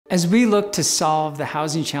As we look to solve the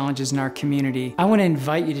housing challenges in our community, I want to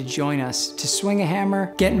invite you to join us to swing a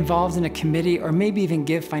hammer, get involved in a committee, or maybe even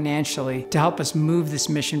give financially to help us move this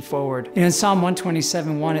mission forward. In Psalm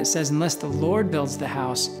 127:1, it says, "Unless the Lord builds the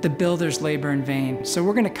house, the builders labor in vain." So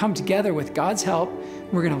we're going to come together with God's help.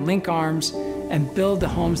 We're going to link arms and build the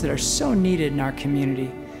homes that are so needed in our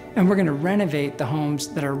community. And we're going to renovate the homes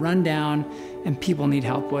that are run down and people need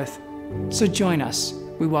help with. So join us.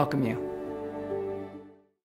 We welcome you.